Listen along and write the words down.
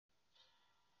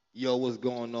Yo, what's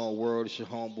going on, world? It's your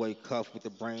homeboy Cuff with the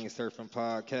Brain Surfing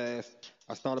Podcast.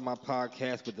 I started my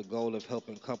podcast with the goal of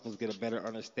helping couples get a better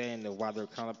understanding of why their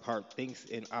counterpart thinks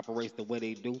and operates the way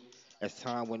they do. As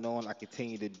time went on, I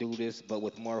continue to do this, but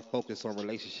with more focus on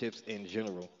relationships in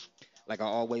general. Like I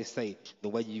always say, the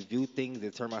way you view things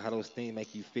determine how those things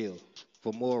make you feel.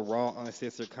 For more raw,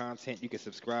 uncensored content, you can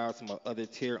subscribe to my other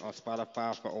tier on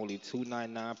Spotify for only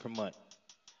 $2.99 per month.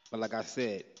 But like I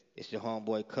said, it's your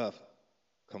homeboy Cuff.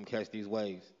 Come catch these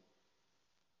waves.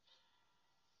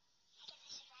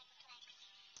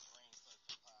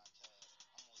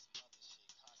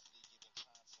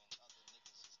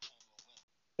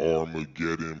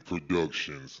 Armageddon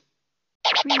Productions.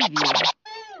 Preview.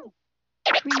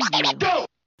 Preview.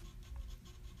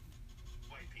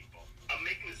 White people. I'm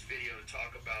making this video to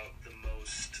talk about the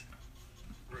most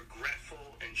regretful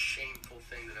and shameful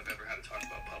thing that I've ever had to talk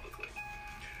about publicly.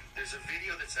 There's a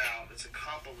video that's out that's a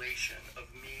compilation of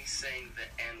me saying the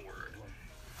N-word,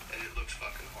 and it looks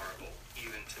fucking horrible,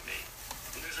 even to me.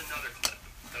 And there's another clip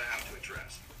that I have to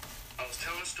address. I was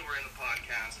telling a story in the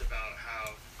podcast about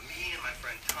how me and my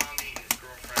friend Tommy and his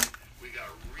girlfriend, we got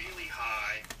really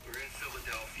high. We were in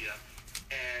Philadelphia,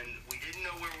 and we didn't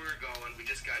know where we were going. We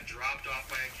just got dropped off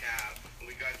by a cab, and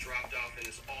we got dropped off in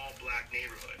this all-black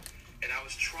neighborhood. And I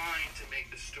was trying to make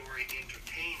the story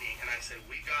entertaining, and I said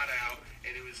we got out,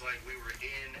 and it was like we were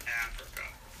in Africa.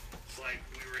 It's like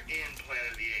we were in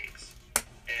Planet of the Apes.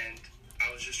 And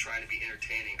I was just trying to be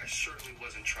entertaining. I certainly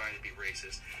wasn't trying to be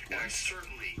racist, and I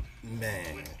certainly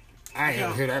Man, I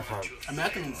ain't hear that part. I mean, I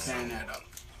can understand that though.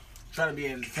 Try to be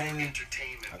entertaining.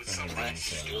 entertainment with somebody.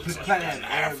 Planet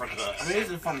Africa. I mean, it's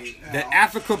just funny. The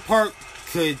Africa part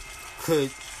could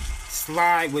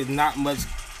slide with not much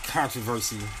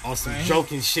controversy on some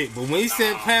joking shit, but when he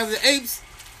said Planet of the Apes,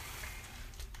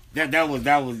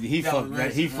 that was he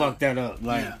fucked that up.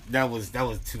 Like that was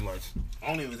too much. I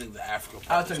don't even think the Africa.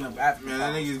 I was thinking of Africa. Man,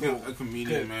 that nigga's a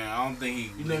comedian, man. I don't think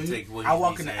he can take what I he's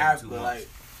walk into saying Africa, too much. like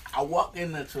I walk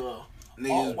into a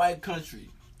all white country,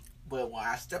 but when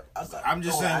I step outside, I'm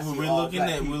just saying we're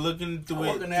looking through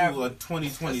it through a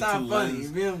 2022 That's not funny. lens.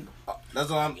 You feel me? That's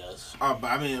all I'm. But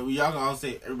I mean, y'all can all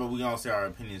say everybody. We can all say our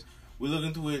opinions. We're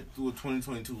looking through it through a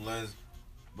 2022 lens.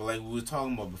 But like we were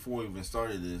talking about before we even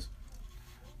started this,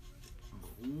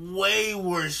 way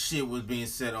worse shit was being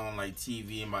said on like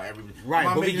TV and by everybody. Right,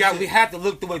 but we have to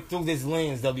look through it through this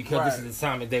lens though, because this is the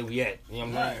time of day we at. You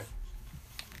know what I'm saying?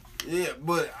 Yeah,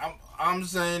 but I'm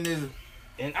saying is,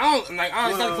 and I don't like. I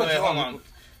don't wait, hold on.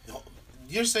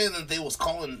 You're saying that they was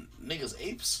calling niggas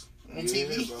apes on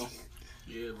TV? Bro.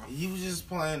 Yeah, bro. He was just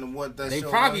playing what that They show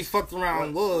probably was. fucked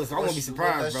around was. I wouldn't be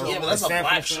surprised, bro. Yeah, but that's a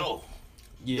black show.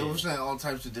 Yeah, They were saying all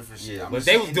types of different shit. yeah, I'm but just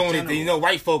they saying was in doing it. general. You know,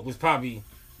 white folk was probably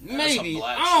maybe.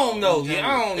 black I don't show. know. Yeah,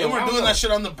 I don't know. They weren't I don't doing know. that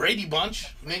shit on the Brady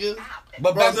Bunch, nigga.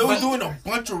 But Bro, they were but- doing a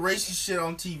bunch of racist shit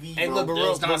on TV, Hey, bro. look, They real-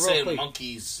 was but not real saying quick.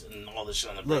 monkeys and all this shit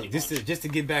on the Brady Look, Bunch. just to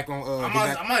get back on.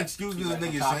 I'm not excusing this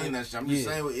nigga saying that shit. I'm just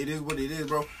saying it is what it is,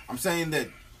 bro. I'm saying that,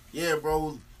 yeah,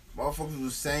 bro, motherfuckers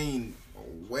was saying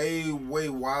way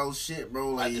wild shit, bro.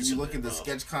 Like, if you look at the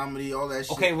sketch comedy, all that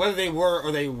shit. Okay, whether they were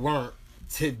or they weren't,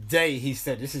 today he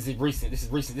said this is recent. This is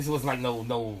recent. This was like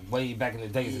no way back in the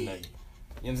days of that. You know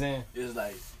what I'm saying? It's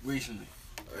like recently.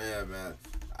 Yeah, man.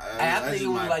 I think it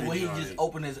was like when he just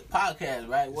opened his podcast,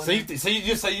 right? So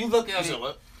you look at it.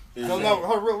 What? No,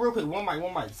 hold on, real quick,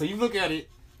 one mic. So you look at it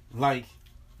like,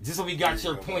 just so we got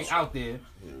your point out there.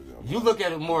 You look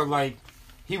at it more like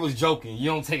he was joking. You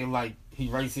don't take it like he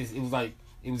racist. It was like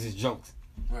it was just jokes.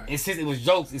 Right. And since it was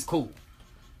jokes, it's cool.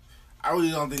 I really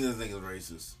don't think this nigga's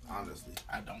racist, honestly.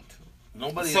 I don't too.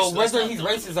 Nobody. So is- whether that's he's not-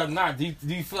 racist or not, do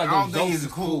you feel like I don't those think jokes it's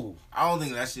is cool. I don't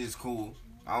think that shit is cool.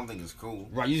 I don't think it's cool.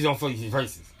 Right, you just don't feel like he's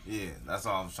racist. Yeah, that's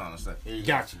all I'm trying to say.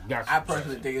 Got you. I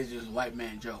personally think it's just a white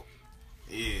man joke.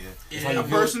 Yeah. Yeah.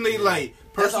 Personally,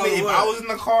 That's all it if was. I was in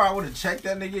the car, I would have checked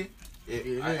that nigga.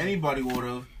 Yeah. Anybody would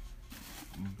have.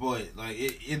 But,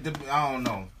 like, I don't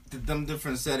know. Them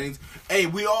different settings. Hey,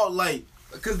 we all,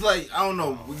 because, I don't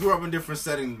know. We grew up in different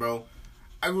settings, bro.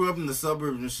 I grew up in the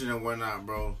suburbs and shit and whatnot,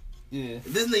 bro. Yeah.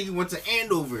 This nigga went to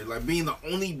Andover, being the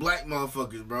only black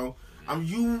motherfuckers, bro.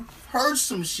 You heard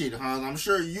some shit, huh? I'm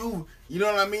sure you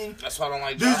know what I mean? That's why I don't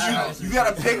like. Dude, Josh you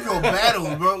gotta pick your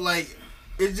battles, bro. Like,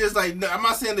 it's just like, I'm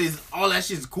not saying that all that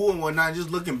shit's cool and whatnot. Just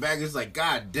looking back, it's like,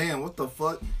 god damn, what the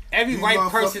fuck? Every These white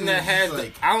person that motherfuckers has,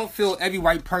 like- I don't feel every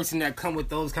white person that come with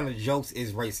those kind of jokes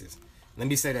is racist. Let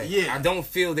me say that. Yeah. I don't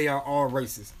feel they are all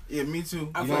racist. Yeah, me too.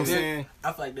 I You feel know what I'm like saying?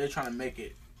 I feel like they're trying to make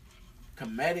it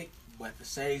comedic, but at the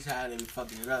same time they be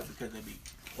fucking it up because they be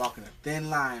walking a thin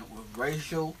line with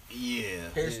racial Yeah.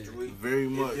 history. Very You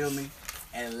much. feel me?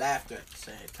 and laughter at the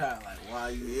same time. Like, why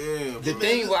you? Yeah. The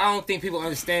thing what I don't think people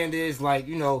understand is like,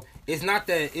 you know, it's not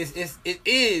that it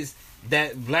is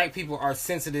that black people are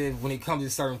sensitive when it comes to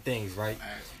certain things, right?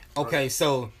 Okay,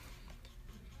 so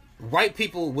white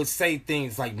people would say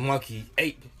things like monkey,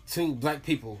 ape to black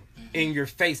people in your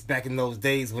face back in those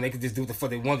days when they could just do what the fuck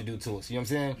they wanted to do to us. You know what I'm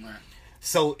saying? Right.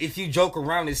 So if you joke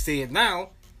around and say it now,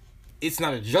 it's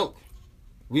not a joke.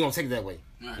 We don't take it that way.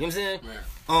 Right. You know what I'm saying?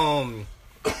 Right.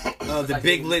 The like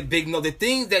big lip, big no. The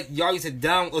things that y'all used to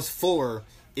down us for,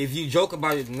 if you joke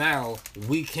about it now,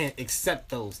 we can't accept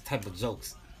those type of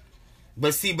jokes.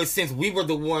 But since we were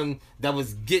the one that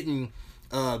was getting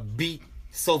beat,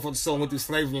 so forth, so went through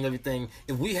slavery and everything,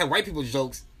 if we had white people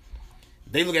jokes,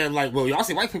 they look at it like, well, y'all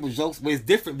say white people jokes, but it's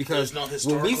different because there's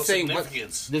no when we historical say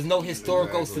significance. there's no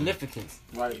historical significance.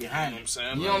 Right behind You know what I'm it.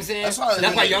 saying? You know what I'm saying? That's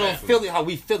That's why y'all man. don't feel it how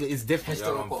we feel it. It's different.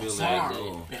 Y'all don't Historical feel that at harm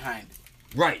all. behind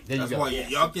it. Right, there That's you go. why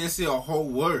y'all can't say a whole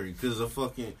word because of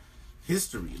fucking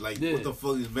history. Like, Yeah. what the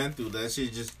fuck has been through. That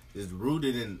shit just is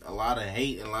rooted in a lot of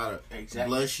hate and a lot of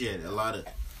bloodshed. A lot of...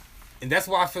 And that's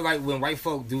why I feel like when white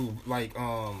folk do like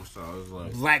So it's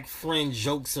like... black friend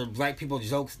jokes or black people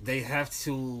jokes, they have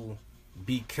to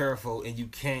be careful and you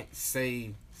can't say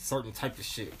certain type of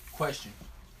shit. Question: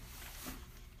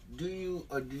 do you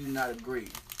or do you not agree,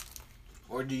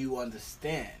 or do you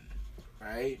understand,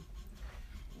 right,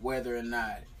 whether or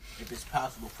not if it's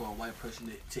possible for a white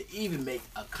person to even make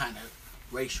a kind of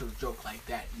racial joke like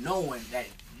that, knowing that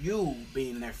you,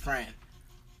 being their friend,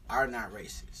 are not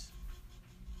racist?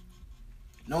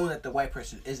 Knowing that the white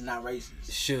person is not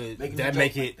racist, Should Making that a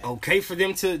make joke it like that. okay for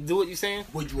them to do what you're saying?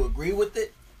 would you agree with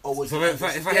it, or would So you if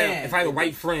I had a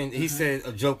white friend, he Mhm. said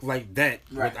a joke like that,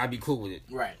 Right. I'd be cool with it.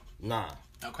 right? Nah.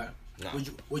 Okay. Nah.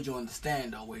 Would you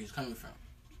understand though where he's coming from?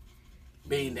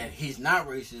 Being that he's not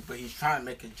racist, but he's trying to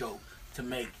make a joke to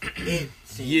make it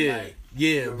seem Yeah, like yeah,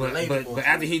 you're but relatable to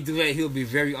after him. he do that, he'll be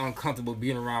very uncomfortable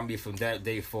being around me from that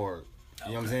day forward.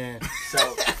 You know what I'm saying?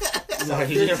 So Like,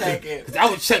 you take it. 'cause I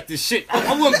would check this shit.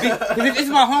 I wouldn't be, cause if it's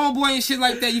my homeboy and shit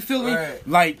like that. You feel me? Right.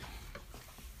 Like,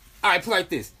 all right, put it like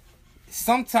this.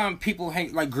 Sometimes people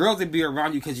hate, like girls that be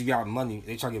around you because you got money.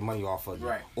 They try to get money off of you.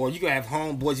 Right. Or you can have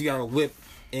homeboys you got a whip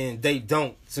and they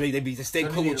don't, so they be to stay So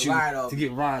they cool need with to you ride off to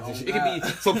get rides and on shit. It can be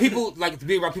God. so people like to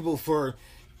be around people for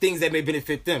things that may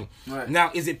benefit them. Right.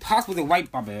 Now, is it possible the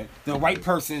white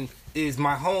person is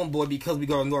my homeboy because we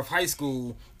go to North High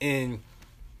School and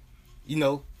you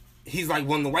know he's like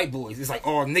one of the white boys? It's like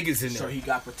all niggas in there. So he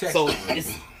got protected. So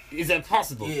is that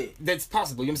possible? Yeah. That's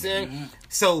possible. You know what I'm saying? Mhm.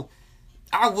 So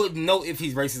I wouldn't know if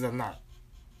he's racist or not.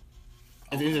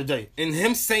 At the end of the day, and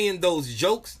him saying those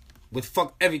jokes would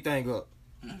fuck everything up.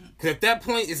 Because at that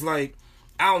point, it's like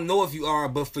I don't know if you are,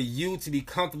 but for you to be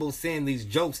comfortable saying these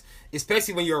jokes,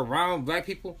 especially when you're around black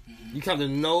people, you kind of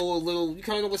know a little. You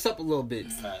kind of know what's up a little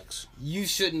bit. Facts. You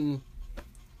shouldn't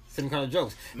say them kind of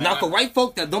jokes. Man, Now, for white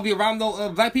folk that don't be around no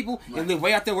black people Right. and live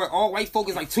way out there where all white folk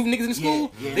is like two niggas in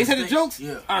school, yeah, they say the yeah. jokes.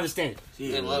 Yeah. I understand it.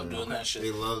 Yeah. They love doing that shit.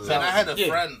 They love Man, that. I had a Yeah.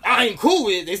 friend. I ain't cool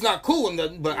with it. It's not cool or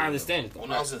nothing, but I understand it. Though.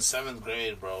 When I was in 7th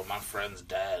grade, bro, my friend's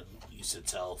dad used to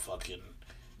tell fucking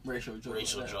racial jokes.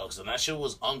 racial jokes, and that shit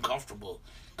was uncomfortable.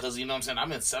 Because, you know what I'm saying,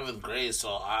 I'm in 7th grade, so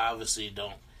I obviously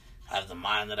don't have the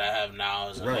mind that I have now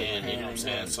as a Right. man, you know what I'm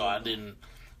saying? So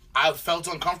I felt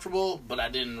uncomfortable, but I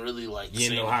didn't really, like, You say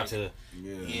didn't know how anything. to.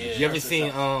 Yeah. You ever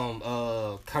seen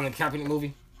Colin Kaepernick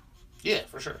movie? Yeah,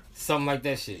 for sure. Something like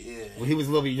that shit. Yeah. When he was a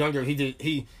little bit younger, he didn't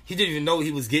even know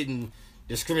he was getting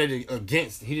discriminated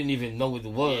against. He didn't even know what it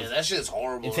was. Yeah, that shit's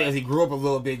horrible. Until as Like, he grew up a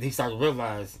little bit, he started to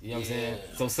realize, you know what I'm saying?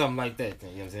 Yeah. So something like that, you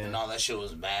know what I'm saying? and all that shit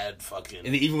was mad fucking...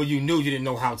 And even when you knew, you didn't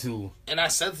know how to. And I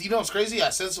said, you know what's crazy? I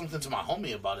said something to my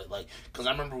homie about it, like, because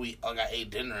I remember I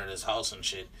ate dinner at his house and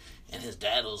shit, and his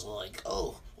dad was like,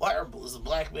 "Oh, why is the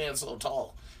black man so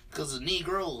tall? Because the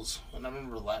Negroes." And I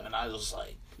remember laughing. I was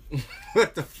like,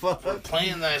 What the fuck?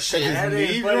 playing that shit. That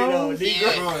ain't funny though.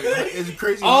 Yeah. Bro, it's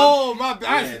crazy. Oh, my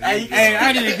bad. Yeah, Hey,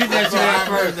 I didn't get that shit at I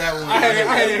heard first. that one. I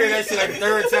had to hear that shit like the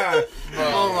third time.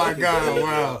 Oh my god,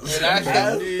 wow. And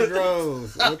I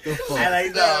Negroes. What the fuck? I like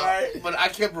No, that, right? but I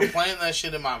kept replaying that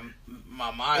shit in my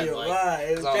mind, Your like, mind.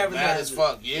 It was 'cause I was mad as traumatizing.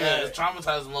 fuck. Yeah, Yeah. it's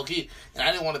traumatizing low key, and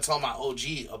I didn't want to tell my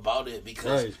OG about it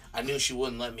because Right. I knew she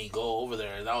wouldn't let me go over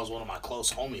there, and that was one of my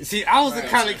close homies. See, I was the Right.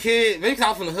 kind of kid, maybe 'cause I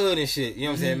was from the hood and shit, you know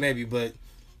what I'm saying, maybe, but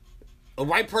a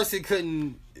white person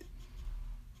couldn't,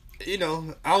 you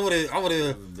know, I would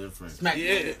have, Different. Smack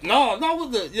yeah, no, I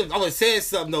would have said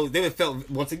something, though, they would have felt,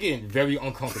 once again, very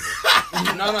uncomfortable.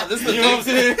 No, this is the You know what I'm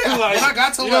thing. saying? Like, When I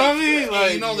got to, you like, know what I mean?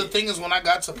 Like, you know, the thing is, when I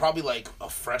got to probably like a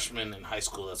freshman in high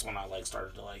school, that's when I like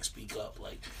started to like speak up.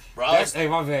 Like, bro, I that's, was, hey,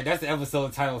 my bad, that's the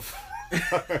episode title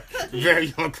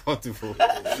Very uncomfortable.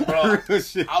 Bro, Real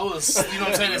shit. I was, you know what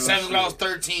I'm saying, in 7th grade, I was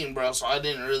 13, bro, so I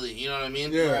didn't really, you know what I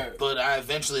mean? Yeah. But I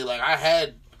eventually, like, I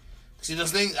had, see,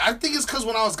 this thing, I think it's because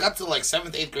when I got to, like,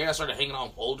 7th, 8th grade, I started hanging out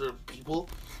with older people,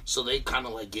 so they kind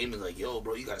of, like, gave me, like, yo,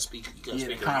 bro, you gotta speak your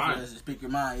mind. Speak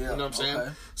your mind, yeah. You know what I'm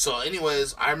saying? So,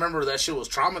 anyways, I remember that shit was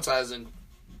traumatizing.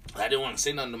 I didn't want to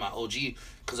say nothing to my OG,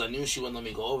 because I knew she wouldn't let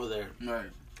me go over there. Right.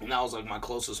 And that was, like, my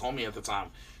closest homie at the time.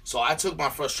 So I took my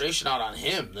frustration out on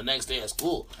him the next day at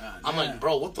school. I'm like,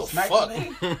 bro, what the fuck?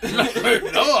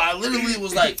 No, I literally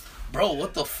was like, bro,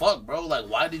 what the fuck, bro? Like,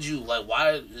 why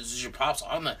is your pops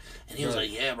on that? And he was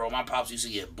like, yeah, bro, my pops used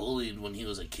to get bullied when he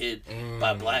was a kid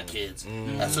by black kids.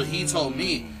 That's what he told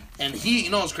me. And he, you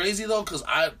know what's crazy, though? Because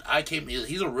I came,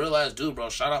 he's a real-ass dude,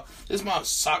 bro. Shout out. This is my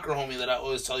soccer homie that I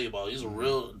always tell you about. He's a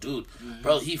real dude.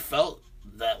 Bro, he felt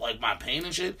that, like, my pain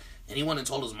and shit, and he went and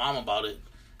told his mom about it.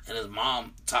 And his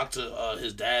mom talked to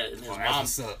his dad, and his mom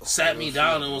sat me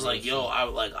down and was like, "Yo,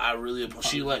 I really."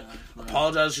 She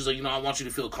apologized. She's like, "You know, I want you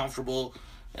to feel comfortable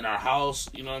in our house."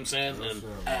 You know what I'm saying?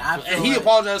 And he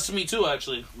apologized to me too,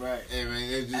 actually. Right. Hey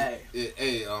man,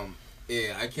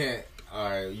 yeah, I can't. All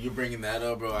right, you bringing that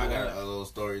up, bro? I got a little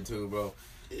story too, bro.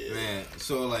 Yeah. Man,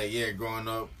 so like, yeah, growing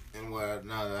up and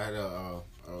whatnot, I had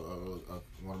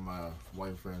one of my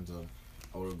white friends.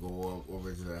 I would go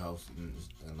over to their house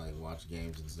and like watch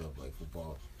games and stuff like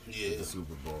football, like the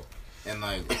Super Bowl, and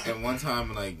like at one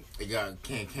time like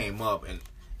it came up and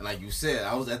like you said,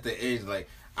 I was at the age like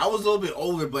I was a little bit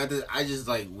older, but I just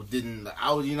like didn't.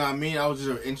 I was, you know what I mean? I was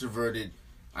just introverted.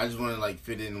 I just wanted to like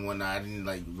fit in and whatnot. I didn't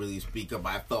like really speak up.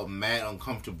 I felt mad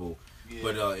uncomfortable. Yeah.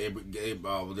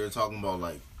 But they're talking about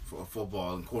like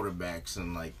football and quarterbacks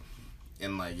and like.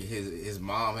 And like his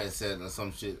mom had said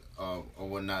some shit or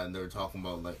whatnot, and they were talking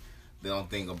about like they don't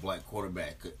think a black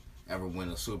quarterback could ever win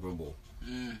a Super Bowl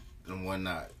and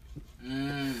whatnot.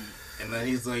 And then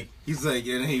he's like,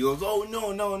 and he goes, "Oh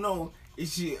no,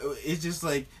 it's just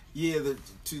like the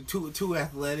too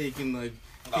athletic and like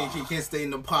can't stay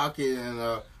in the pocket and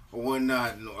or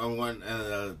whatnot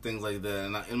and things like that."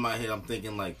 And in my head, I'm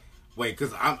thinking like, wait,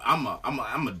 because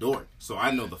I'm a dork, so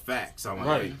I know the facts. I'm like,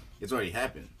 right. It's already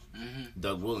happened.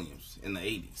 Doug Williams in the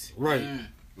 80s. Right.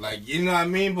 Like, you know what I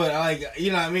mean? But, like,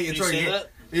 you know what I mean? It's already.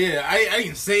 Yeah, I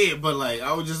didn't say it, but, like,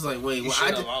 I was just like, wait. Well,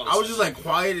 I was just, like,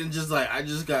 quiet and just, like, I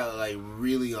just got, like,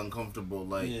 really uncomfortable,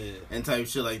 like, and type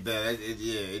shit like that.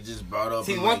 It just brought up.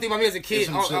 See, one thing about me as a kid,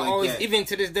 I always, even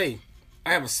to this day,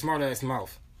 I have a smart-ass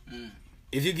mouth.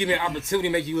 If you give me an opportunity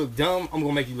to make you look dumb, I'm going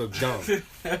to make you look dumb. You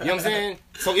know what I'm saying?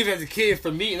 So, even as a kid,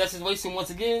 for me, in that situation, once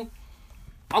again,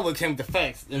 I would have came with the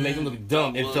facts and make him look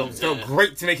dumb. It felt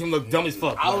great to make him look dumb as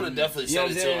fuck. I would have definitely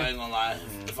said it too, I ain't gonna lie.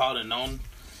 If I would have known.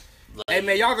 Like, hey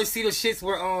man, y'all ever see the shits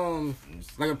where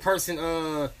like a person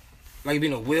like be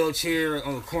in a wheelchair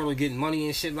on the corner getting money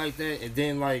and shit like that, and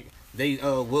then like they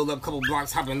wheel up a couple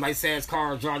blocks, hop in a nice ass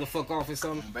car, drive the fuck off or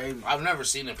something? Baby, I've never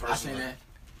seen it personally. I seen that.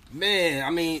 Man, I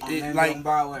mean,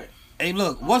 like, hey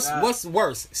look, what's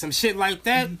worse? Some shit like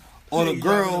that? Or the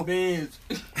girl,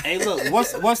 hey look,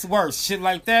 what's worse, shit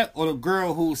like that, or the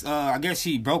girl who's, I guess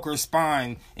she broke her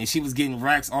spine and she was getting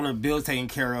racks, all her bills taken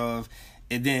care of,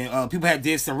 and then people had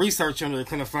did some research on her,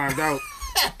 couldn't find out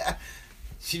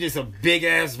she just a big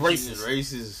ass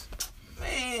racist.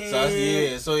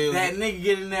 Man, so that nigga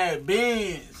getting that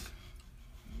Benz,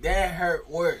 that hurt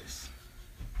worse.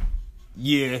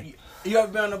 Yeah. You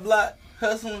ever been on the block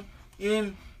hustling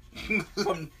in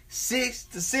from 6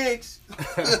 to 6,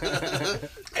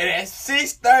 and at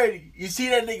 6:30, you see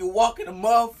that nigga walking a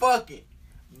motherfucking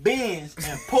Benz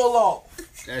and pull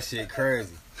off. That shit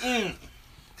crazy.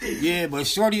 Yeah, but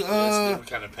shorty, that's different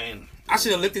kind of pain. I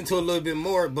should have looked into it a little bit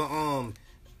more, but I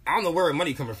don't know where her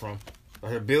money coming from.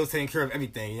 But her bills taking care of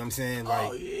everything. You know what I'm saying?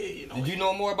 Like, did you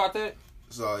know more about that?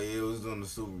 So it was during the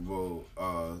Super Bowl.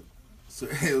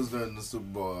 It was during the Super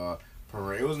Bowl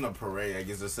parade. It wasn't a parade. I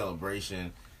guess a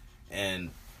celebration, and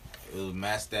it was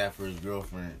Matt Stafford's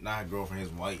girlfriend, not girlfriend,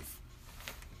 his wife.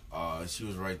 She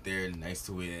was right there next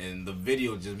to it, and the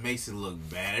video just makes it look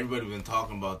bad. Everybody been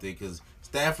talking about it because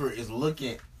Stafford is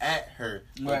looking at her,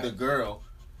 right, the girl,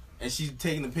 and she's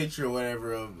taking a picture or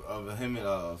whatever of him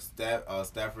and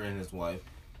Stafford and his wife,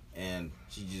 and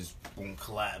she just boom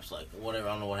collapsed like whatever.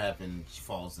 I don't know what happened. She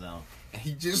falls down, and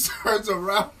he just turns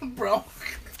around, bro.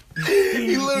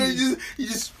 He literally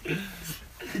just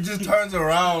turns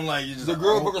around like you just. The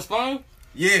girl broke her spine?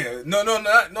 Yeah. No.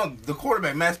 The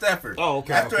quarterback, Matt Stafford. Oh,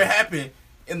 okay. After it happened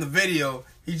in the video,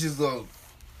 he just goes.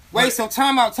 Wait, so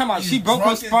time out. She broke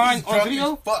her spine on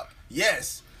video? Fuck.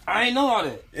 Yes. I ain't know all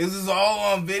that. This is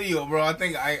all on video, bro. I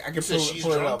think I can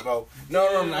pull it up, bro.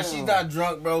 No, she's not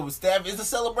drunk, bro. But staff, it's a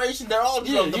celebration. They're all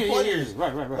drunk. The players,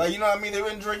 Right. Like, you know what I mean? They've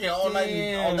been drinking all night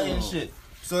and shit.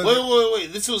 So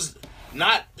Wait. This was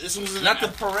not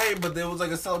the parade, but there was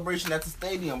like a celebration at the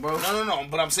stadium, bro. No.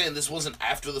 But I'm saying this wasn't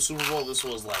after the Super Bowl. This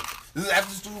was like This is after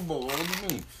the Super Bowl. What do you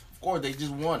mean? Of course, they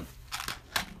just won.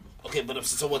 okay, but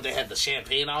so what? They had the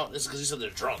champagne out. This is because you said they're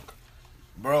drunk.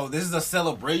 Bro, this is a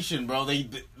celebration, bro. They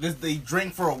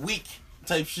drink for a week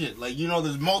type shit. Like, you know,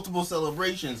 there's multiple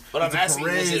celebrations. But I'm asking,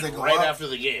 was it right after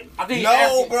the game? I think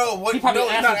bro. What? He probably No,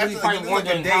 it's not after the game. It's like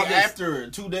a day after,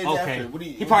 2 days after. What do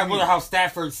you? He probably wondered how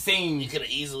Stafford seemed. You could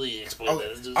have easily explained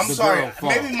that. I'm sorry.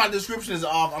 Maybe my description is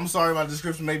off. I'm sorry, my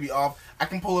description may be off. I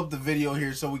can pull up the video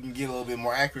here so we can get a little bit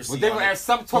more accuracy. But they were at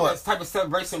some type of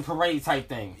celebration parade type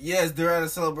thing. Yes, they're at a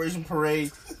celebration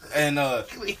parade, and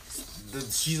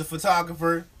she's a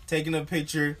photographer taking a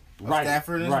picture of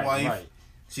Stafford and his wife. Right.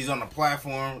 She's on the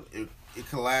platform. It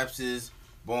collapses.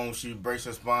 Boom. She breaks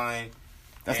her spine.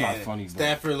 That's not funny.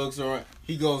 Stafford looks around.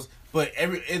 He goes, but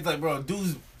it's like, bro,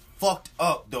 dude's fucked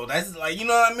up though. That's like, you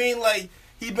know what I mean? Like,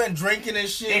 he been drinking and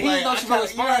shit. And he like, didn't know she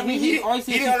was fine. He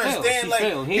didn't understand.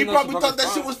 Like, he probably thought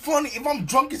that shit was funny. If I'm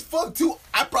drunk as fuck too,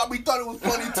 I probably thought it was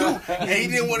funny too. And he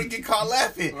didn't want to get caught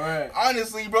laughing. Right.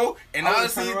 Honestly, bro. And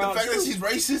honestly, the fact that she's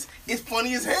racist is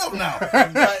funny as hell now.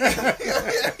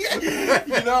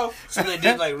 You know. So they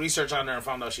did like research on her and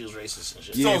found out she was racist and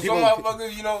shit. Yeah, so some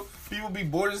motherfuckers, you know, people be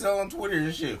bored as hell on Twitter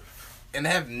and shit, and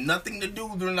have nothing to do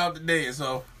throughout the day.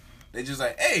 So they just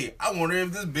like, hey, I wonder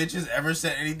if this bitch has ever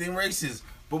said anything racist.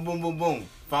 Boom, boom, boom, boom.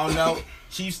 Found out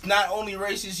she's not only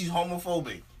racist, she's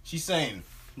homophobic. She's saying,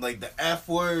 like, the F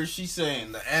word, she's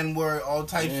saying the N word, all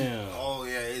types of... Oh,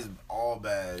 yeah, it's all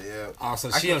bad, yeah. Oh,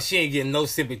 so she ain't getting no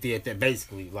sympathy at that,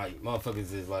 basically. Like,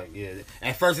 motherfuckers is like, yeah.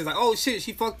 At first, it's like, oh, shit,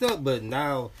 she fucked up. But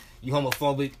now, you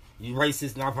homophobic, you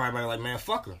racist, and I'm probably like, man,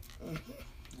 fuck her.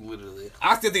 Literally.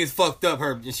 I still think it's fucked up,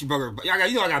 her, and she broke her...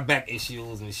 You know I got back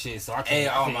issues and shit, so I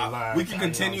can't lie. We can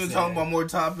continue talking about more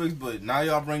topics, but now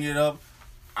y'all bring it up.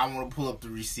 I want to pull up the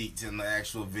receipts and the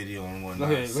actual video and whatnot.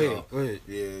 Go ahead.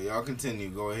 Yeah, y'all continue.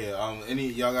 Go ahead.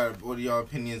 What are y'all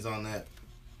opinions on that?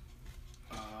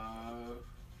 I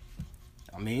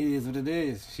mean, it is what it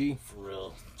is. For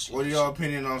real. What are y'all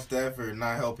opinion on Stafford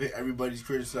not helping? Everybody's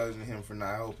criticizing him for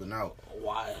not helping out.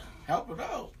 Why? Helping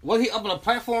out. Was he up on a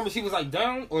platform and she was like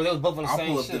down, or they was both on the same shit?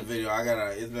 I'll pull up the video.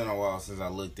 It's been a while since I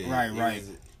looked at it. Right.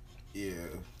 Yeah.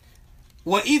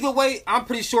 Well, either way, I'm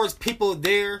pretty sure it's people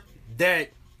there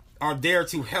that are there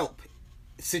to help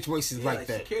situations like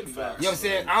that. You know what I'm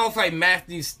saying? I don't feel like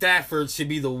Matthew Stafford should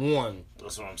be the one.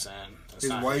 That's what I'm saying.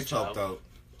 His wife helped out.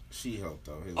 She helped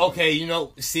out. Okay, you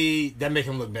know, see, that make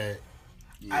him look bad.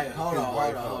 Yeah, hold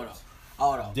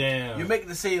on. Damn. You're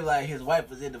making it seem like his wife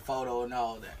was in the photo and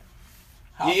all that.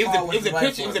 It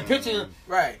was a picture.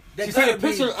 Right. She said a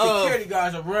picture of security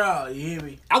guards around. You hear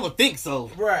me? I would think so.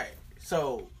 Right.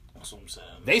 So that's what I'm saying.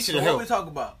 They should have helped. What we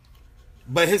talking about?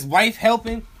 But his wife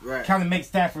helping kind of makes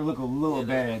Stafford look a little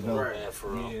bad, though. Right, for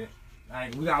real. Yeah. All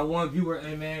right, we got one viewer.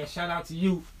 Hey, man, shout out to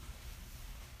you.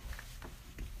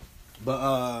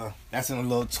 But that's in a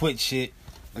little Twitch shit.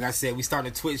 Like I said, we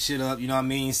starting to Twitch shit up. You know what I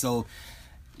mean? So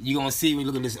you gonna see when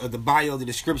you look at this the bio, the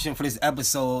description for this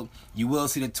episode. You will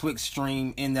see the Twitch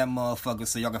stream in that motherfucker.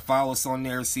 So y'all can follow us on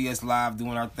there, see us live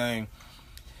doing our thing.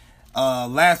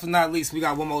 Last but not least, we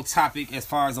got one more topic as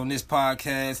far as on this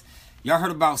podcast. Y'all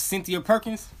heard about Cynthia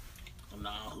Perkins?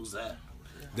 Nah, who's that?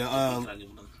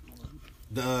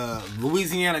 The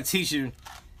Louisiana teacher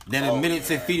that admitted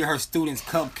to feeding her students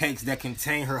cupcakes that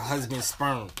contain her husband's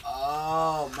sperm.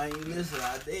 Oh man, listen,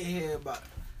 I did hear about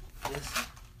this.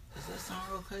 Is that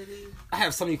sound okay to you? I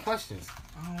have so many questions.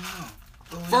 I don't know.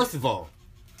 First of all,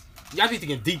 y'all be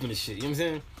thinking deep in this shit. You know what I'm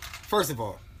saying? First of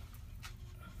all,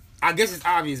 I guess it's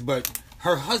obvious, but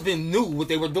her husband knew what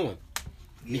they were doing.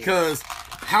 Yeah. Because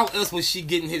how else was she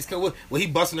getting his coat? When he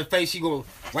bust in the face, she gonna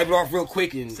wipe it off real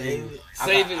quick and save it.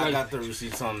 I got the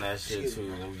receipts on that shit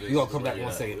too. You gonna come back in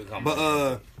 1 second.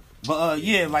 But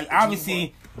yeah, like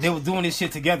obviously they were doing this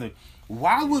shit together.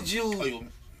 Why would you?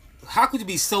 How could you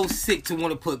be so sick to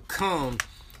want to put cum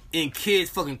in kids'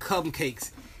 fucking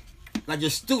cupcakes, like your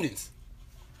students?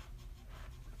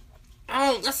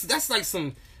 That's like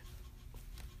some.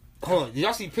 Hold on, did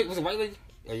y'all see pictures? Was it white lady?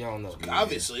 Or y'all don't know.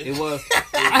 Obviously, it was.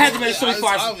 I had to make sure.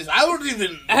 I wouldn't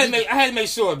even. I had to make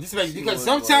sure. Because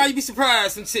sometimes you be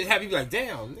surprised some shit happen. You be like,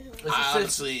 damn. I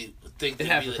honestly think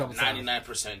there'd be like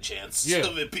 99% chance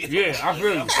of it being. Yeah, I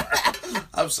feel you.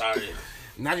 I'm sorry.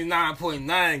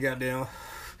 99.9, goddamn.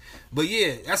 But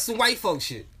yeah, that's some white folk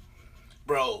shit.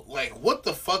 Bro, like, what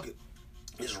the fuck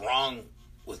is wrong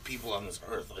with people on this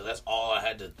earth. Like that's all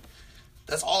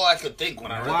I could think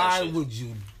when I read that Why shit. would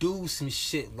you do some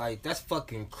shit like that's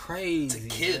fucking crazy? To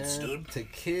kids, man. dude. To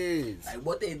kids. Like,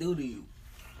 what they do to you?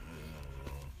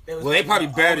 Well, they probably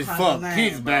bad as fuck.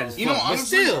 Kids bad as fuck. You know, but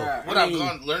honestly, still, what I've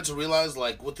learned to realize,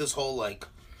 like, with this whole, like,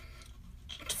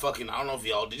 fucking, I don't know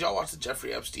if did y'all watch the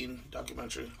Jeffrey Epstein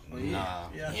documentary? Nah.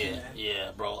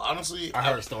 Yeah, bro. Honestly, I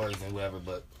heard stories and whatever,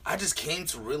 but I just came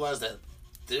to realize that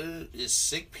there is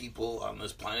sick people on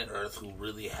this planet Earth who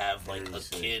really have, like, a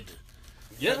kid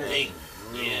thing.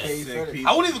 Yeah.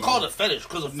 I wouldn't even call it a fetish,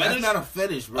 because a fetish... That's not a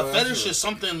fetish, bro. A fetish is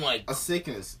something like... A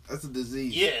sickness. That's a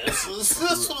disease. Yeah, that's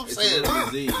what I'm saying. It's a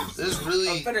disease. There's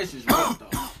really... A fetish is what,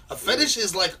 though? A fetish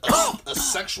is like a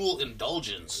sexual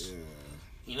indulgence. Yeah.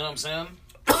 You know what I'm saying?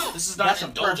 This is not That's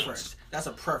indulgence. A preference. That's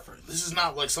a preference. This is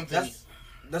not like something...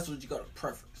 That's what you call a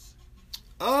preference.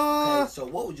 okay, so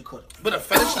what would you call it? But a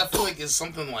fetish, I feel like, is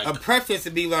something like... a preference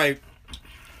would be like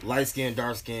light skin,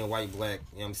 dark skin, white, black.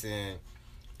 You know what I'm saying?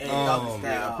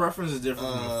 A preference is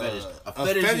different from a fetish. A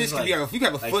fetish is could be like, if you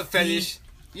have a foot fetish,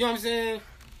 you know what I'm saying?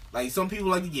 Like, some people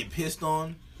like to get pissed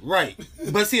on. Right.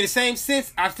 But see, in the same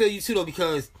sense, I feel you too, though,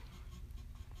 because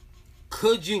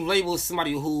could you label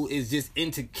somebody who is just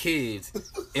into kids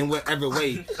in whatever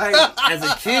way as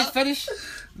a kid fetish?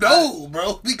 No,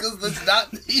 bro, because that's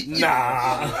not...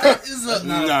 Nah. That is a...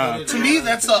 Nah. To me,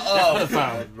 that's a... That's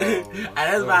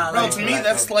violation. Bro, to me,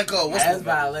 that's like a... That's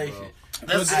violation.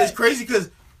 It's crazy because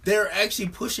they're actually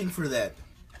pushing for that.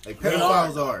 Like,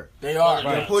 pedophiles are. They are.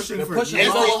 They're pushing for... What?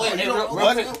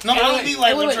 No, I don't mean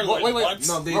like... Wait.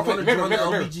 No, they Real quick, want to join the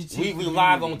remember, LGBTQ we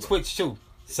live on Twitch too,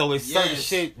 so it's certain Yes.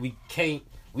 shit we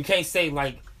can't say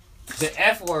like the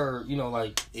F word, you know,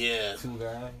 like Yeah. two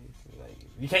guys. Like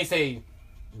you can't say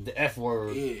the F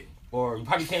word, or you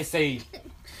probably can't say.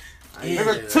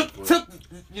 Remember, took,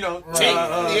 you know,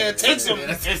 take some. You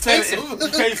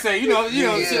can't say, you know,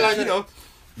 shit like, you know,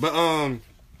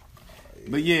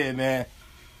 but yeah, man.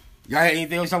 Y'all had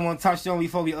anything else y'all want to touch on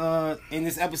before we end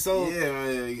this episode? Yeah,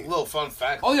 man. Little fun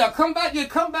fact. Oh yeah, come back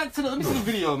to the. Let me see the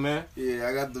video, man. Yeah,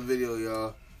 I got the video,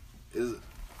 y'all. This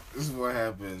is what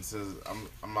happened. Says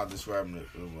I'm not describing it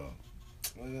real well.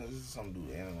 This is some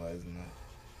dude analyzing that.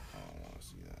 I don't want to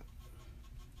see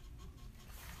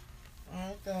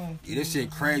that. Alright, Yeah, this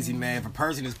shit crazy, man. If a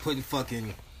person is putting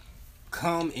fucking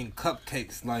cum in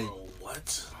cupcakes, like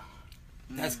What?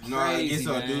 that's crazy, No, it's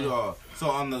man. a dude. So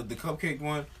on the cupcake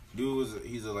one, dude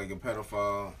he's like a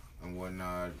pedophile and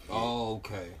whatnot. Oh,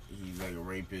 okay. He's like a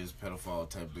rapist, pedophile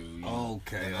type dude.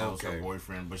 Okay, And that was okay. her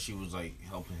boyfriend, but she was like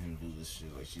helping him do this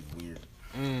shit. Like she's weird.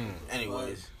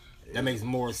 Anyways. That makes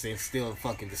more sense. Still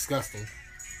fucking disgusting.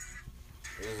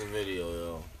 There's a video,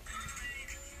 yo.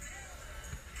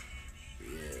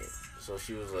 Yeah. So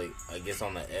she was like, I guess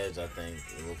on the edge. I think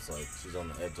it looks like she's on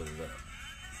the edge of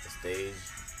the stage,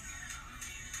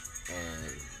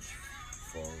 and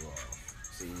falls off.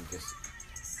 See, you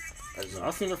can.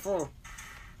 I've seen her fall.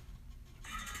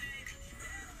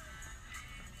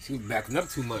 She was backing up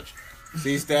too much.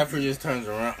 See, Stafford just turns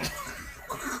around.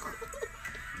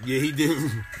 Yeah, he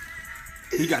did.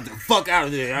 He got the fuck out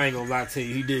of there. I ain't gonna lie to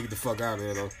you. He did get the fuck out of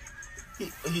there, though.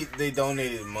 They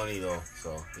donated money though,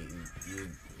 so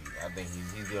I think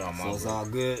he's good on my book. So it's all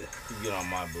good. He's good on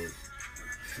my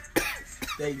book.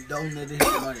 They donated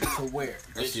his money to where?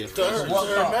 That shit. To her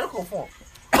What medical form.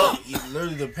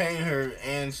 Literally, they're paying her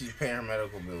and she's paying her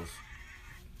medical bills.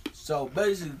 So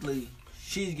basically,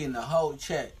 she's getting a whole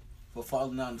check for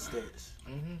falling down the stairs.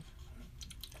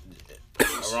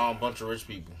 Around a bunch of rich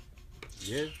people.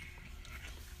 Yeah.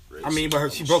 I mean,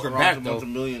 but she broke her back a though. bunch of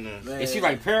millionaires. Man. Is she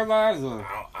like paralyzed or?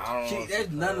 I don't know. There's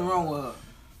nothing wrong with her.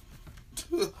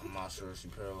 I'm not sure if she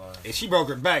paralyzed. If she broke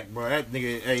her back, bro, that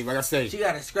nigga, hey, like I say, She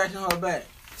got a scratch on her back.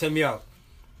 check me out.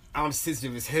 I'm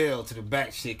sensitive as hell to the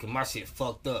back shit, cause my shit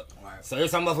fucked up. Right. So every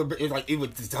time it was like it was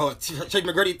the whole Chuck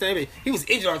McGrady thing. He was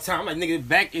injured all the time. I'm like, nigga,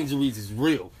 back injuries is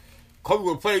real. Kobe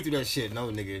would play through that shit. No,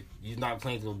 nigga, you're not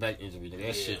playing through a back injury. Nigga.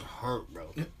 That shit hurt,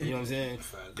 bro. You know what I'm saying?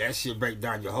 That shit break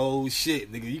down your whole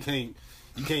shit, nigga. You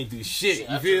can't do shit. You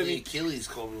After feel the me? Achilles,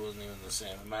 Kobe wasn't even the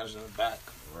same. Imagine the back.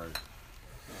 Right. You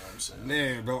know what I'm saying?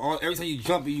 Man, bro, every time you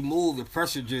jump and you move, the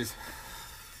pressure just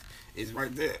is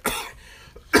right there.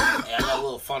 Hey, I got a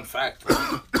little fun fact.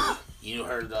 You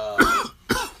heard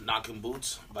Knocking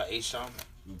Boots by H-Town?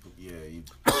 Yeah, you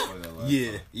played that last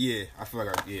time. Yeah. I feel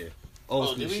like old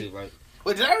school did we? shit, right?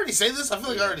 Wait, did I already say this? I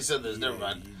feel like I already said this. Yeah, Never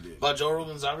mind. you did. About Joe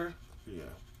Rogan's daughter? Yeah,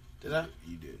 Did I?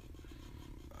 you did.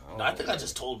 No, I think I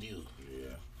just told you. Yeah.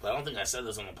 But I don't think I said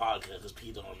this on the podcast because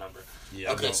Pete don't remember. Yeah,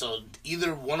 I Okay, don't. so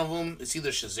either one of them, it's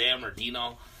either Shazam or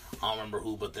Dino. I don't remember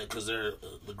who, but because they're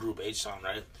the group H-Town,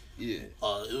 right? Yeah.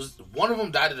 It was one of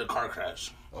them died in a car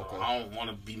crash. Okay. I don't want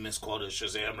to be misquoted.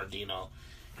 Shazam or Dino.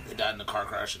 They died in a car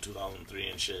crash in 2003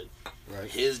 and shit. Right.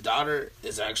 His daughter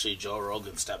is actually Joe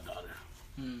Rogan's stepdaughter.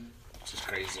 Which is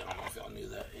crazy. I don't know if y'all knew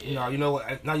that. Yeah. No, you know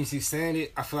what? Now you see saying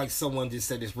it, I feel like someone just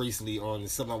said this recently on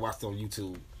something I watched on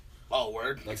YouTube. Oh,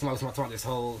 word? Like somebody was talking about this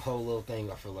whole little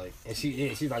thing, I feel like. And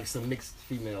she's like some mixed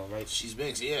female, right? She's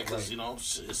mixed, yeah, because, right. You know,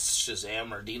 it's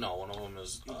Shazam or Dino. One of them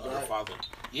is her father.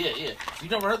 Yeah. You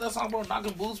never heard that song, bro?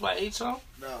 Knocking Boots by H-Town?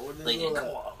 No, what Like, they come go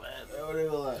like? on, man. What they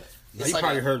go like? Yeah, you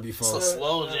probably heard it before. It's a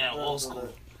slow jam, old school.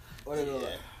 What they go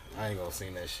like? I ain't gonna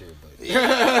sing that shit, but Hey,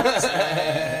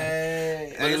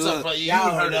 But it's look, up, you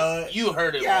y'all heard know it. You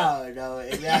heard it, y'all know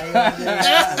it.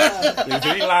 Y'all if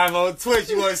you live on Twitch,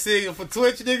 you want to sing it for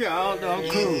Twitch, nigga? I don't know, I'm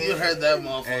cool. You heard that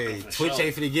motherfucker. Hey, for Twitch sure.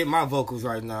 ain't finna get my vocals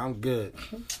right now. I'm good.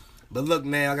 But look,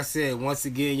 man, like I said, once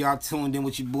again, y'all tuned in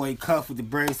with your boy Cuff with the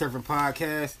Brain Surfing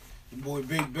Podcast. Your boy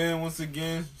Big Ben once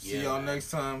again. See Yeah, y'all man.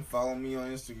 next time. Follow me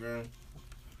on Instagram.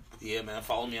 Yeah, man.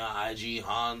 Follow me on IG,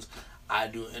 Hans. I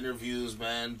do interviews,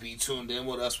 man. Be tuned in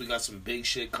with us. We got some big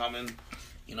shit coming.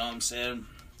 You know what I'm saying?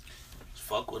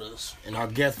 Fuck with us. And our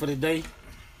guest for the day,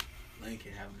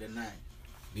 Lincoln, have a good night.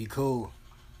 be cool.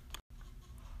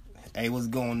 Hey, what's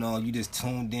going on? You just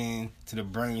tuned in to the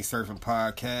Brain Surfing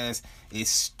Podcast. It's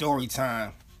story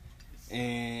time.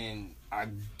 And I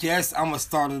guess I'm going to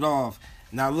start it off.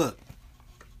 Now, look.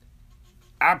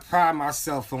 I pride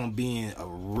myself on being a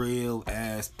real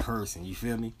ass person. You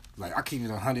feel me? Like, I keep it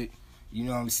 100. You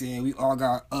know what I'm saying? We all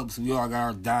got our ups. We all got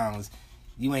our downs.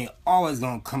 You ain't always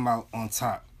going to come out on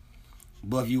top.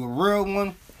 But if you a real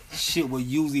one, shit will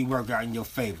usually work out in your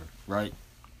favor, right?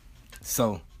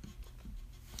 So,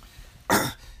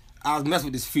 I was messing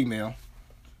with this female.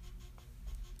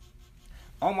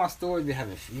 All my stories be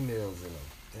having females in them.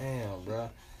 Damn, bro.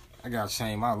 I got to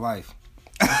change my life.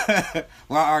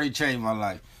 Well, I already changed my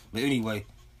life. But anyway,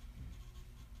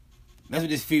 messed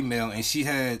with this female, and she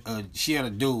had a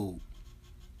dude.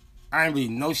 I ain't really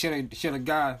know she had a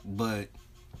guy, but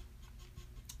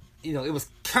you know, it was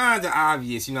kind of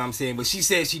obvious, you know what I'm saying? But she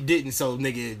said she didn't, so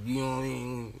nigga, you know what I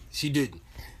mean? She didn't.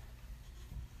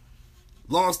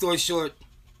 Long story short,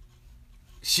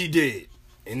 she did.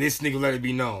 And this nigga let it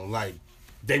be known. Like,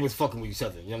 they was fucking with each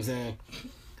other, you know what I'm saying?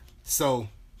 So,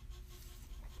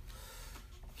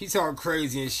 he talking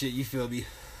crazy and shit, you feel me?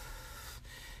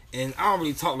 And I don't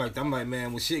really talk like that. I'm like,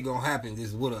 man, when shit gonna happen,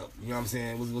 just what up? You know what I'm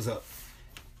saying? What's up?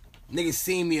 Nigga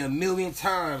seen me a million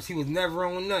times. He was never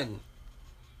on nothing.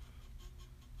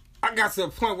 I got to a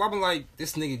point where I'm like,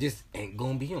 this nigga just ain't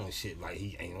gonna be on shit. Like,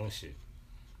 he ain't on shit.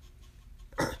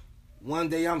 One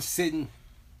day I'm sitting,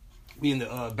 we in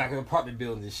the back of the apartment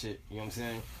building and shit. You know what I'm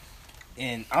saying?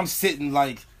 And I'm sitting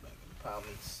like,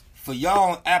 for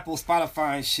y'all on Apple,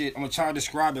 Spotify and shit, I'm gonna try to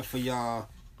describe it for y'all.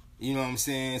 You know what I'm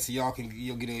saying? So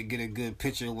you'll get a good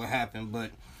picture of what happened.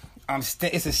 But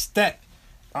it's a step.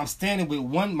 I'm standing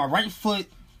with my right foot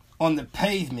on the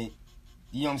pavement.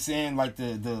 You know what I'm saying? Like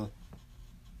the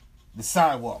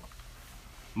sidewalk.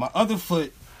 My other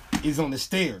foot is on the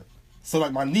stair. So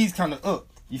like my knees kind of up.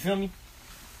 You feel me?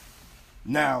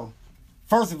 Now,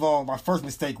 first of all, my first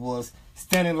mistake was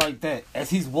standing like that as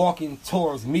he's walking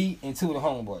towards me and two of the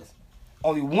homeboys.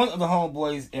 Only one of the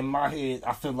homeboys in my head,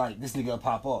 I feel like this nigga will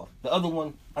pop off. The other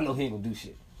one, I know he ain't gonna do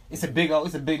shit. It's a big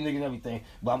nigga and everything.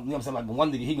 But you know what I'm saying? Like the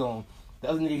one nigga, the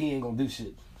other nigga, he ain't gonna do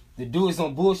shit. The dude is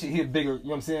on bullshit, he a bigger, you know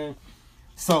what I'm saying?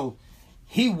 So,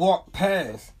 he walked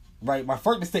past, right? My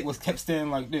first mistake was kept standing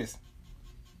like this.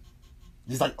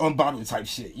 Just like unbothered type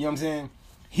shit, you know what I'm saying?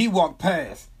 He walked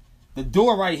past the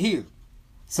door right here.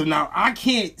 So now I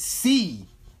can't see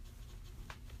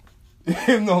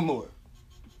him no more.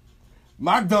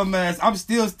 My dumb ass, I'm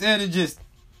still standing just,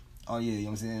 oh yeah, you know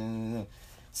what I'm saying?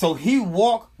 So he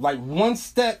walked like one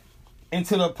step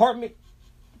into the apartment,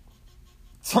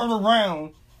 turned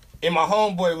around, and my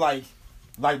homeboy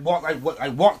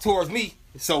walk towards me.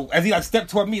 So as he like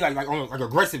stepped toward me like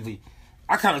aggressively,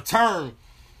 I kind of turned,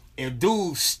 and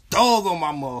dude stole on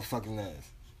my motherfucking ass.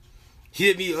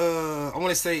 Hit me, I want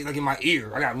to say like in my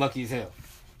ear. I got lucky as hell.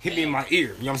 Hit me in my ear. You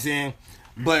know what I'm saying?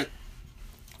 But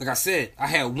like I said, I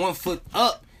had one foot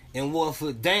up and one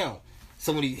foot down.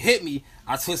 So when he hit me,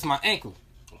 I twist my ankle.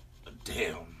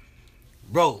 Damn.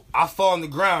 Bro, I fall on the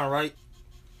ground, right?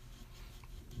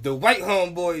 The white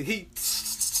homeboy,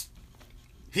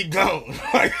 he gone.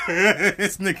 Like,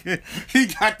 this nigga, he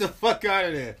got the fuck out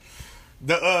of there.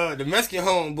 The Mexican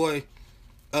homeboy,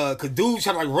 cause dude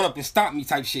tried to like run up and stop me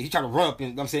type shit. He tried to run up and,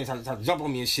 you know what I'm saying, tried to jump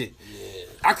on me and shit. Yeah.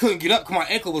 I couldn't get up cause my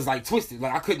ankle was like twisted.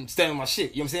 Like I couldn't stand on my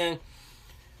shit. You know what I'm saying?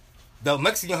 The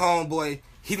Mexican homeboy,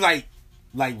 he like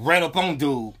ran up on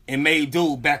dude and made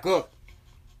dude back up.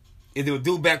 And then when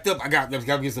dude backed up, I got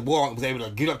against the wall and was able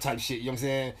to get up type shit. You know what I'm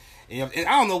saying? And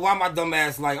I don't know why my dumb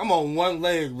ass like I'm on one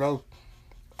leg, bro.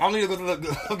 I don't need to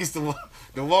go against the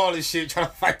wall and shit, trying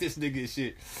to fight this nigga and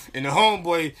shit. And the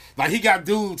homeboy, like he got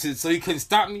dude so he couldn't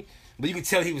stop me, but you could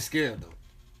tell he was scared though.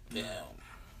 Yeah.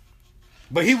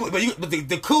 But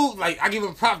the cool, like I give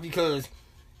him props because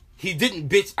he didn't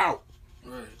bitch out.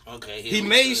 Right. Okay. He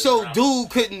made sure dude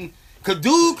couldn't. Cause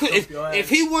dude could if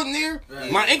he wasn't there,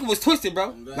 my ankle was twisted,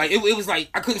 bro. Like it was like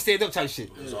I couldn't stand up type shit.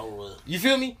 It was over with. You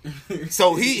feel me?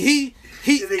 So he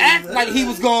acted like he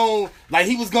was going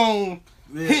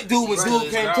hit dude when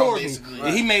dude came towards me.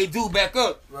 And he made dude back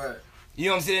up. Right. You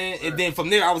know what I'm saying? And then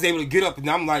from there I was able to get up and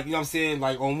I'm like, you know what I'm saying,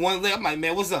 like on one leg, I'm like,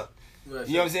 man, what's up? Right.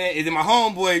 You know what I'm saying? And then my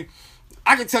homeboy,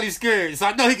 I can tell he's scared, so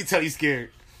I know he can tell he's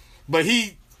scared. But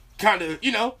he kinda,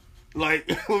 you know, like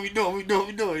what we doing, you know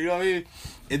what I mean?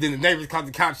 And then the neighbors called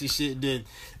the cops and shit. And then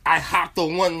I hopped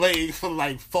on one leg for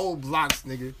like 4 blocks,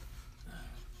 nigga.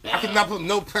 I could not put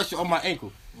no pressure on my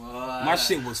ankle. My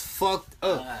shit was fucked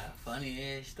up. Funny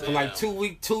ass stuff. For like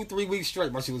 2-3 weeks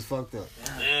straight, my shit was fucked up.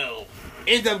 Damn.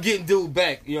 Ended up getting dude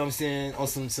back, you know what I'm saying? On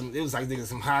some it was like nigga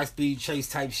some high speed chase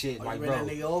type shit. Oh, like, you bro. ran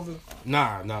that nigga over?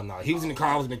 Nah. He was in the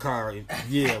car, I was in the car.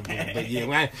 Yeah, but yeah,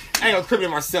 man, I ain't gonna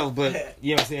criminate myself, but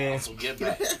you know what I'm saying? So get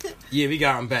back. Yeah, we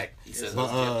got him back. He says,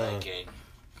 But, let's get back, gang.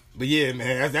 But yeah,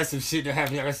 man, that's some shit that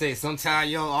happens. Like I say, sometimes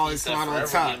you don't always come out on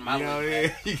top. You know what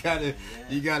I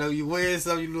mean? You win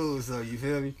some, you lose some. You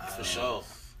feel me? For sure.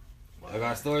 I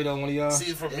got a story though, one of y'all.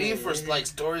 See, for me, for like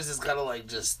stories, it's gotta like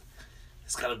just,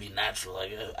 it's gotta be natural.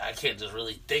 Like I can't just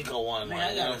really think of one. Man, like,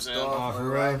 I you know got what a I'm saying? story for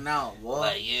right now, boy.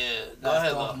 Like yeah, go Got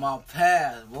ahead, stuff though. from my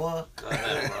past, boy. Go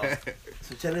ahead, bro.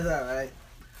 So check this out, right?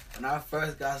 When I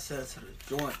first got sent to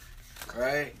the joint,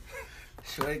 right?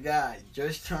 Swear to God,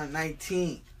 just turned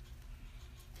 19.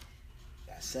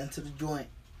 Got sent to the joint.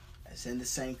 That's in the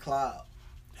St. Cloud.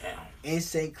 Damn. In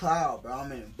St. Cloud, bro.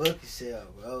 I'm in Buckenshaw,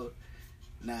 bro.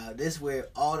 Now, this where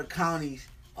all the counties,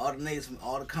 all the niggas from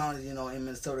all the counties, you know, in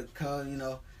Minnesota come, you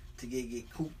know, to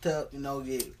get cooped up, you know,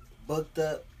 get booked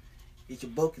up, get your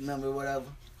booking number or whatever.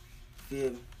 Feel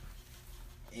me?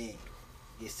 And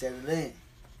get settled in.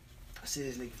 I see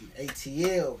this nigga from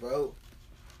ATL, bro.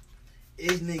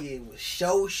 This nigga was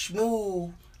so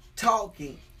smooth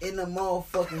talking in the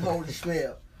motherfucking holy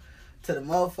smell to the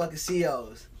motherfucking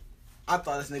COs. I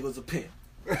thought this nigga was a pimp.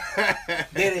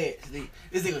 Dead ass.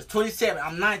 This nigga was 27.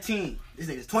 I'm 19. This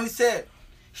nigga's 27.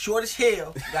 Short as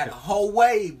hell. Got a whole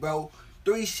wave, bro.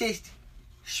 360.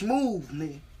 Smooth,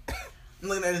 nigga. I'm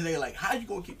looking at this nigga like, how you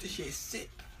gonna keep this shit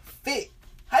fit?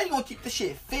 How you gonna keep this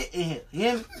shit fit in here? You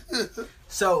hear me?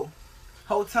 So,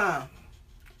 whole time,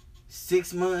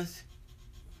 6 months,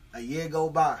 a year go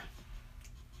by.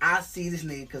 I see this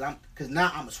nigga cause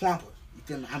now I'm a swamper. You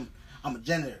feel me? I'm a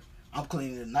janitor. I'm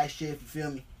cleaning the night shift, you feel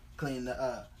me? Cleaning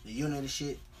the unit and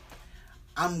shit.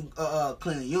 I'm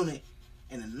cleaning the unit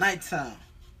in the nighttime.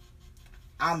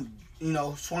 I'm, you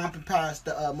know, swamping past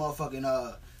the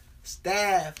motherfucking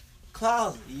staff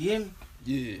closet, you hear me?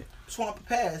 Yeah. Swamping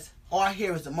past, all I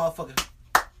hear is the motherfucker.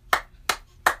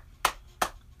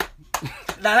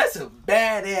 Now that's a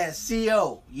badass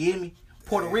CO, you hear me?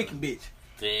 Puerto Rican bitch.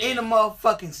 Damn. In the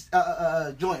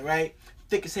motherfucking joint, right?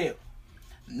 Thick as hell.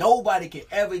 Nobody can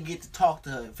ever get to talk to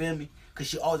her, you feel me? Cause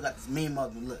she always got this mean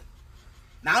mother look.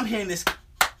 Now I'm hearing this.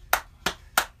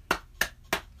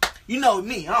 You know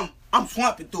me, I'm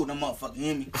swamping through the motherfucker, you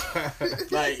hear me?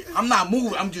 Like, I'm not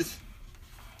moving, I'm just.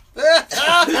 You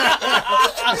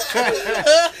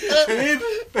hear me?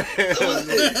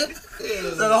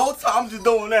 So the whole time I'm just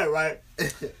doing that, right?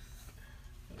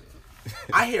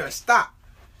 I hear a stop.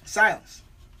 Silence.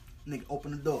 Nigga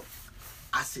open the door.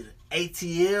 I see the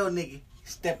ATL nigga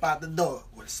step out the door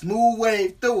with a smooth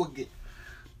wave through again.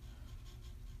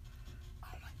 I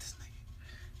don't like this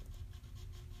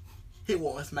nigga. He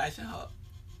wasn't smashing her.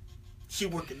 She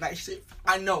working night shift.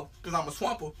 I know, because I'm a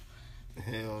swamper.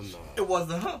 Hell no. It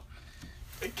wasn't her.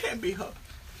 It can't be her.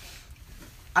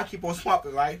 I keep on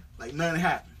swamping, right? Like nothing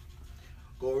happened.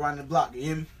 Go around the block, you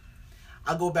hear me?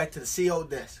 I go back to the CO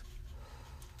desk.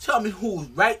 Tell me who's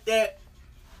right there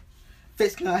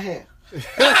fixing her hair.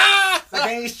 Like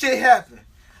ain't shit happen.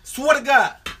 Swear to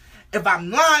God, if I'm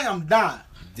lying, I'm dying.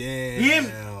 Damn. You hear me?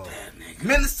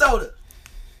 Minnesota.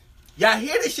 Y'all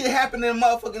hear this shit happening in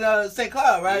motherfucking St.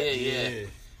 Cloud, right? Yeah.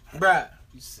 Bruh.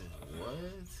 You said what?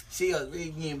 She was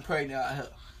really getting pregnant out here.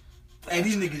 And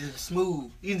these niggas is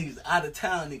smooth. These niggas out of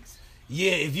town niggas.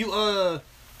 Yeah, if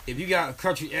you got a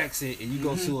country accent and you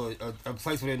go to a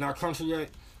place where they're not country yet,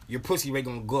 your pussy rate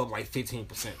gonna go up like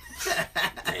 15%.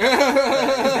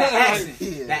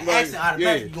 That accent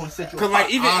automatically gonna set you Cause like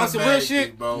even on some real Automatically,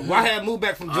 shit, bro. when I had moved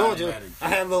back from Georgia, Automatically. I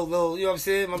had a little, you know what I'm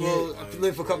saying? My little, I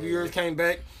lived for a couple years, came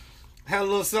back, had a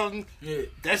little something. Yeah.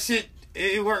 That shit,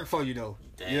 it worked for you though.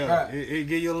 Damn. Yeah, Right. it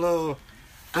give you a little.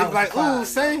 I It's was like, ooh,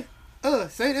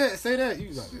 surprised, say that.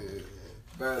 You like,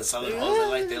 Bro, The Southern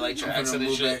hoes, they like your I'm finna accent and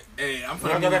move shit. back. Hey, I'm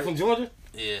when I finna got back move from Georgia,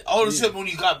 Yeah. Oh, the shit when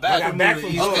you got back. I got back from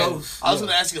East Georgia. Coast. I was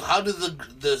gonna ask you, how do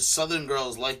the Southern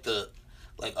girls like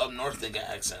up north nigga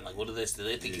accent? Like, what do they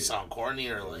think you sound corny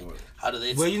or like how do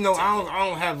they? well, you know, take I it?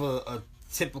 don't have a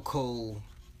typical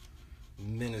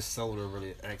Minnesota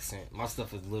really accent. My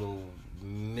stuff is a little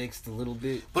mixed a little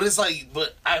bit. But it's like,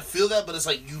 but I feel that, but it's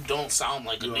like you don't sound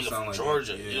like a You don't nigga sound from like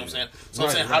Georgia. that, You know what I'm yeah. saying? So I'm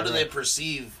Right, saying, how right, do they right.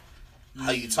 perceive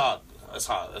how you talk? That's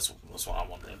what I'm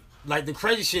wondering. Like the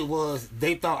crazy shit was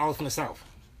they thought I was from the South.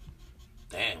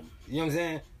 Damn. You know what I'm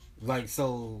saying? Like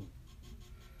so,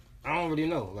 I don't really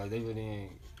know. Like they really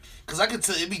ain't. Cause I could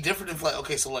tell it'd be different if like,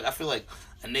 okay, so like I feel like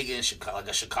a nigga in Chicago, like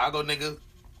a Chicago nigga,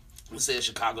 let's say a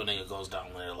Chicago nigga goes down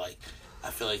there, like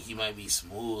I feel like he might be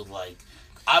smooth. Like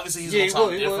obviously he's Yeah, gonna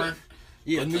sound he would. different.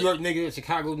 Yeah, But New the- York nigga,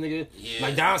 Chicago nigga. Yeah.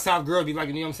 Like down south girl be like,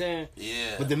 you know what I'm saying?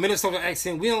 Yeah. But the Minnesota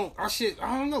accent, we don't. Our shit,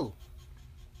 I don't know.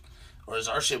 Or is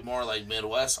our shit more like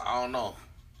Midwest? I don't know.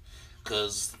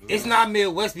 Cause It's not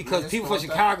Midwest because Yeah, people from it's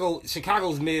not Chicago,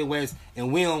 Chicago's Midwest,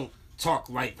 and we don't talk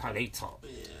like how they talk.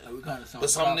 we kind of but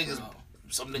some niggas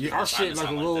Yeah, our shit like a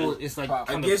sound little. that. It's like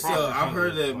Proper. I kinda guess proper, I've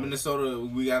heard kinda, that like- Minnesota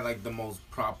we got like the most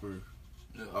proper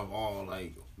of all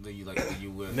like the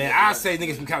U.S. Man, I say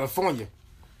niggas from California.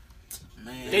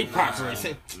 Man, They Nah, proper.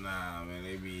 nah, man,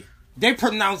 they be They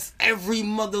pronounce every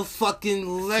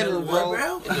motherfucking letter, bro.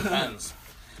 It depends.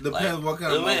 depends what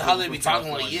kind The of way how they be motherfucker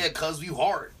talking, like, California. yeah, cuz you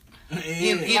hard. He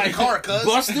in yeah. the car, cuz.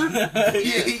 Buster.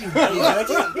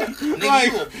 Nigga,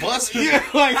 Like- you a buster. Yeah,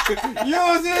 like you know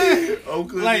what I'm saying?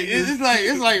 Oakland, Like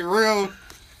it's like real.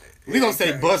 We gonna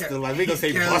say Buster, like we gonna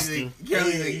say Kelly Buster. think-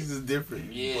 Kelly think he's just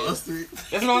different. Yeah. Buster.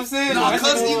 That's what I'm saying. No, Like, cuz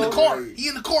that's he a in the little- car. He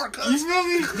in the car, You cuz. feel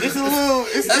me? It's a little.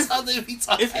 That's how they be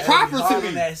talking. It's proper to Hard me.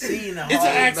 on that scene, It's an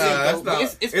accent that's though. But not-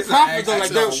 it's it's an proper though. Like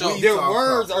accent their, show. their We talk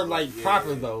words proper, are like yeah.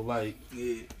 proper though. Like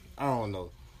Yeah. I don't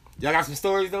know. Y'all got some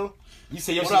stories though? You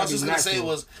say your What shit I was be just gonna say natural.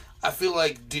 was, I feel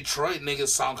like Detroit niggas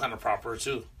sound kind of proper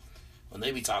too when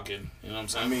they be talking. You know what I'm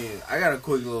saying? I mean, I got a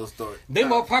quick little story. They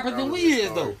more proper That than was we a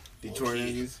is story. though. Detroit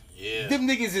Okay. niggas. yeah. Them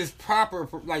niggas is proper.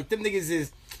 Like them niggas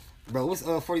is, bro. What's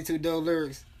 42 Doe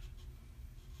lyrics?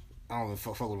 I don't even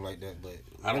fuck with him like that, but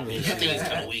I don't think. I think he's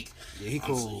kind of weak. Yeah, he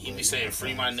cool. He be but- saying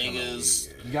free my niggas.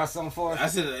 You got something for I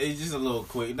us? said it's just a little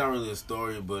quick, not really a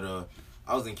story, but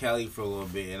I was in Cali for a little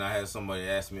bit, and I had somebody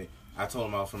ask me. I told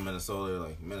him I was from Minnesota.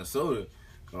 Like Minnesota,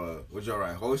 would y'all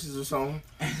ride horses or something?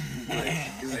 Like,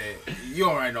 he said, "You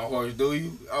don't ride no horse, do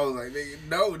you?" I was like, "Nigga,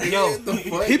 no, nigga, Yo, what the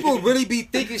fuck?" people really be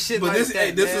thinking shit But like this, that.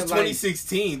 hey, this man. was Like,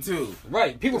 2016 too.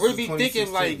 right. People this really be was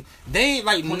thinking like 2016. they ain't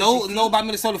like know about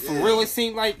Minnesota for Yeah. real. It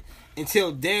seemed like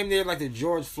until damn near like the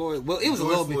George Floyd. Well, it was a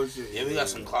little bit. Yeah, we got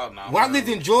some clout now. When I lived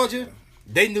in Georgia,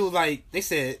 they knew like they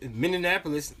said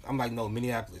Minneapolis. I'm like no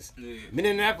Minneapolis. Yeah.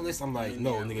 Minneapolis. I'm like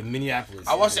no nigga Minneapolis.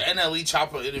 I watched the NLE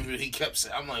Chopper interview. He kept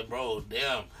saying, "I'm like, bro,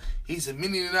 damn." He said,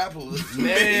 "Minneapolis."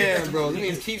 Man, bro, you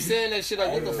niggas keep saying that shit.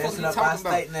 Like, what the fuck Messing you up our talking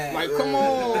about? state now. Like, come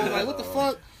on, like, what the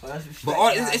fuck? Well, that's respect But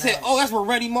all, y'all it said, now. oh, that's where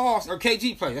Randy Moss or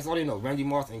KG play. That's all they know. Randy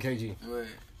Moss and KG. Right.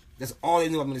 That's all they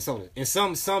knew about Minnesota. And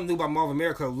some knew about Marvel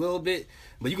America a little bit,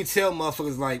 but you could tell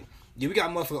motherfuckers like, yeah, we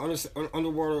got motherfuckers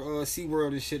underwater SeaWorld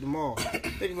and shit tomorrow.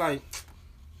 They be like,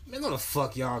 man, no the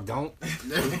fuck y'all don't.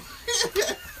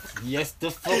 Yes, the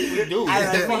fuck we do.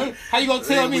 How you gonna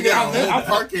tell me we got a that? whole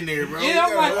park in there, bro. Yeah,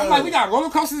 I'm like, we got roller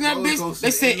coasters in that Roller bitch. coasters They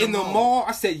said in in the the mall. mall.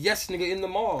 I said yes, nigga, in the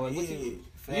mall. Like, what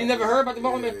you never heard about the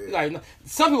mall, man? Yeah. Like, no,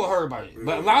 some people heard about it,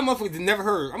 but a lot of motherfuckers never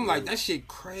heard. I'm like, that shit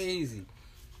crazy.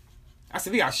 I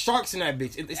said, we got sharks in that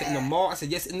bitch. They said in the mall. I said,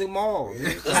 yes, in the mall.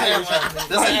 That's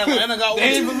Atlanta got They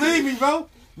didn't one. believe me, bro.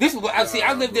 This was I see.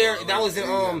 I lived there. That was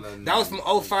in that was from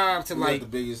 05 to We got like the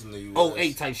biggest in the U.S.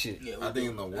 08 type shit, Yeah, I think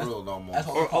in the world almost. That's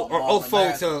what or 04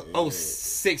 America. to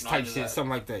 06 type Not shit, that. something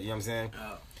like that. You know what I'm saying?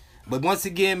 Yeah. But once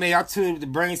again, man, y'all tuned with the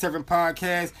Brain Surfing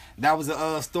Podcast. That was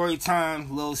a story time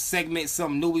little segment,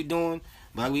 something new we doing.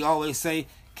 But like we always say,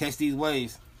 catch these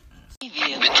waves.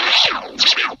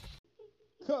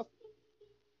 Cuff.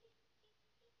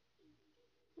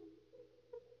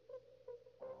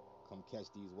 Come catch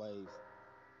these waves.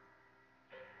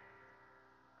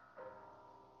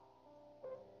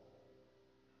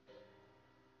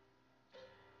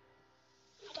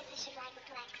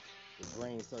 The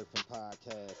Brain Surfing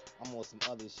Podcast. I'm on some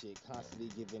other shit, constantly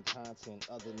giving content.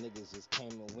 Other niggas just came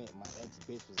and went. My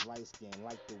ex-bitch was light-skinned,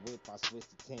 like the whip, I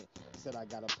switched the tint. Said I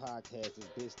got a podcast, this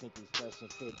bitch think we fresh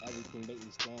and fit. Everything made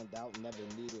me stand out, never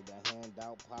needed a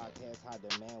handout. Podcast high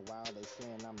demand, wow, they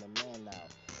saying I'm the man now.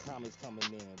 Comments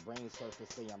coming in, Brain Surfing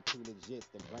say I'm too legit.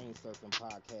 The Brain Surfing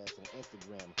Podcast on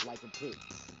Instagram, like a pic.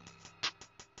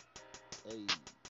 Hey.